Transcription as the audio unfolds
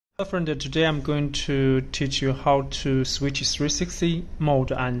Hello friend, today I'm going to teach you how to switch 360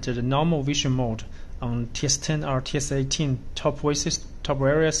 mode and the normal vision mode on TS10 or TS18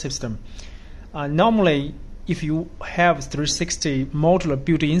 Topway system. Normally, if you have 360 modular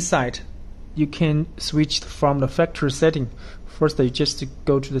built inside, you can switch from the factory setting. First, you just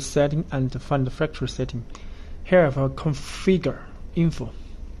go to the setting and find the factory setting. Here I have a configure info,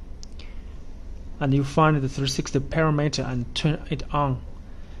 and you find the 360 parameter and turn it on.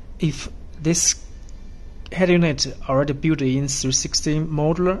 If this Headunit already built in 360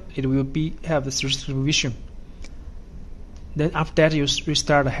 modular, it will have the 360Version. Then after that, you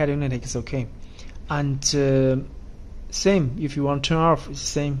restart the Headunit, it's okay. And same, if you want to turn off, it's the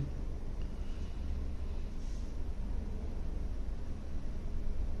same.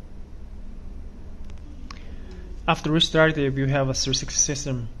 After restarting, you have a 360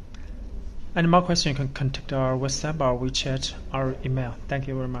 system. Any more questions, you can contact our WhatsApp or WeChat or email. Thank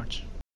you very much.